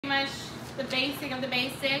the basic of the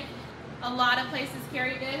basic. A lot of places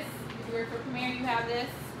carry this. If you work for Premier, you have this.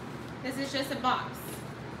 This is just a box.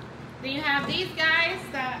 Then you have these guys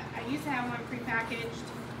that I used to have one prepackaged.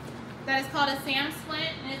 That is called a Sam Splint,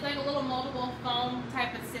 and it's like a little moldable foam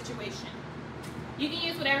type of situation. You can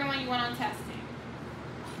use whatever one you want on testing.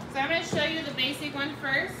 So I'm going to show you the basic one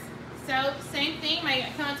first. So same thing,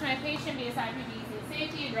 I come up to my patient, BSI, PPE, and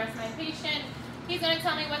safety, address my patient. He's going to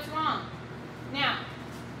tell me what's wrong. Now,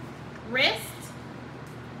 wrist,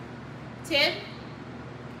 tib,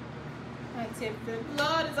 my tib, the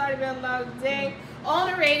blood has already been a long day,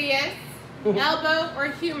 ulnar radius, elbow, or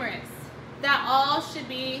humerus. That all should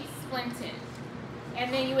be splinted.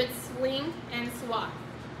 And then you would sling and swap.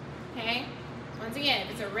 Okay? Once again,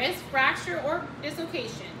 if it's a wrist fracture or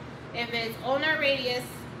dislocation, if it's ulnar radius,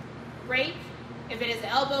 break, if it is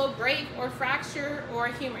elbow, break, or fracture, or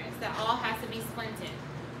humerus, that all has to be splinted.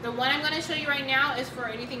 The one I'm going to show you right now is for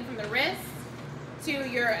anything from the wrist to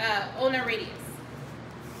your ulnar radius.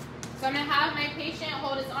 So I'm going to have my patient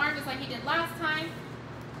hold his arm just like he did last time.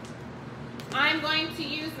 I'm going to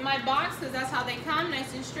use my box because that's how they come,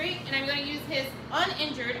 nice and straight, and I'm going to use his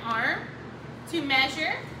uninjured arm to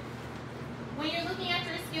measure. When you're looking at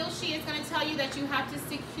your skill sheet, it's going to tell you that you have to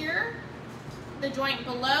secure the joint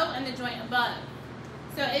below and the joint above.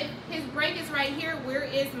 So if his break is right here, where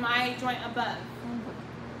is my joint above?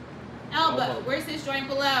 Elbow. Where's his joint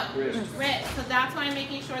below? Wrist. Wrist. So that's why I'm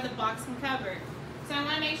making sure the box can cover. So I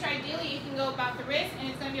want to make sure ideally you can go about the wrist and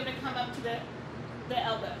it's going to be able to come up to the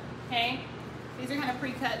elbow. Okay? These are kind of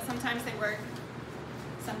pre-cut. Sometimes they work.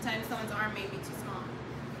 Sometimes someone's arm may be too small.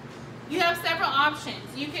 You have several options.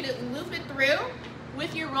 You could loop it through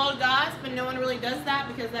with your rolled gauze, but no one really does that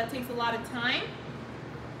because that takes a lot of time.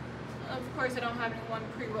 Of course, I don't have anyone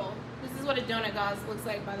pre-roll. This is what a donut gauze looks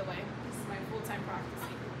like, by the way. This is my full-time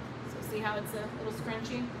practicing. So see how it's a little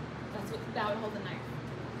scrunchy? That's what that would hold the knife.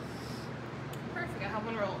 Perfect, I have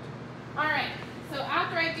one rolled. All right, so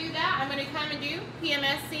after I do that, I'm going to come and do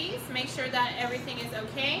PMSCs, make sure that everything is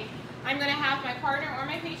okay. I'm going to have my partner or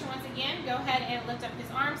my patient once again go ahead and lift up his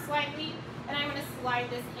arm slightly, and I'm going to slide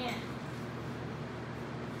this in.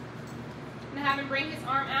 I'm going to have him bring his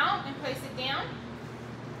arm out and place it down.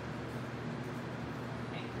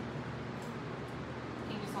 Okay.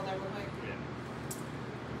 Can you just hold that real quick?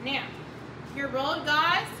 Yeah. Now, your rolled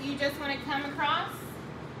gauze, you just want to come across.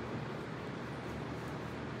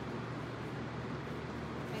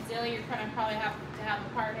 Ideally, you're going to probably have to have a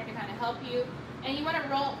partner to kind of help you. And you want to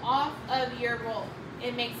roll off of your roll.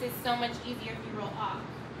 It makes it so much easier if you roll off.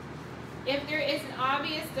 If there is an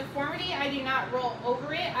obvious deformity, I do not roll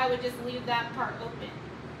over it. I would just leave that part open.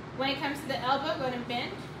 When it comes to the elbow, go ahead and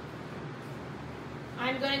bend.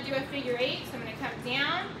 I'm going to do a figure 8, so I'm going to come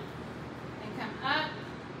down and come up.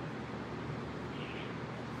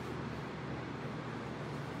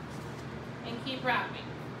 And keep wrapping.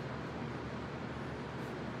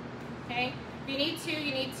 Okay? If you need 2,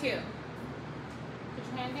 you need 2. Put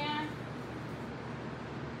your hand down.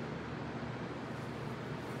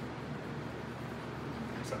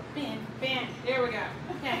 Bend, bend. There we go.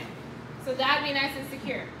 Okay. So that'd be nice and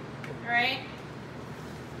secure. Alright?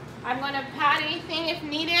 I'm going to pat anything if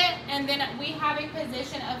needed, and then we have a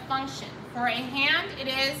position of function. For a hand, it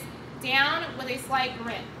is down with a slight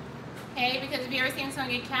grip. Okay? Because if you ever seen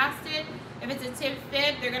someone get casted, if it's a tib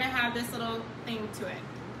fib, they're going to have this little thing to it.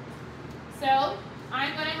 So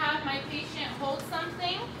I'm going to have my patient hold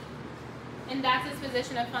something, and that's his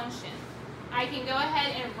position of function. I can go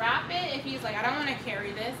ahead and wrap it if he's like, I don't want to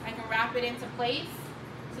carry this. I can wrap it into place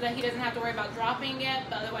so that he doesn't have to worry about dropping it,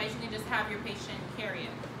 but otherwise you can just have your patient carry it.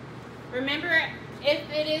 Remember, if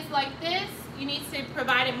it is like this, you need to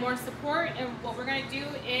provide it more support, and what we're going to do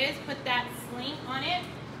is put that sling on it.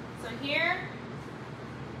 So here,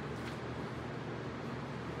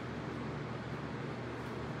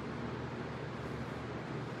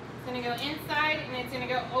 it's going to go inside, and it's going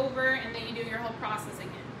to go over, and then you do your whole process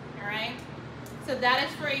again. All right? So that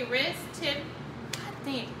is for a wrist, tib, God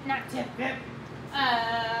dang, not tib,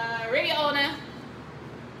 radial ulna,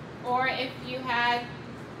 or if you had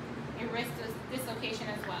a wrist dislocation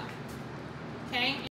as well. Okay?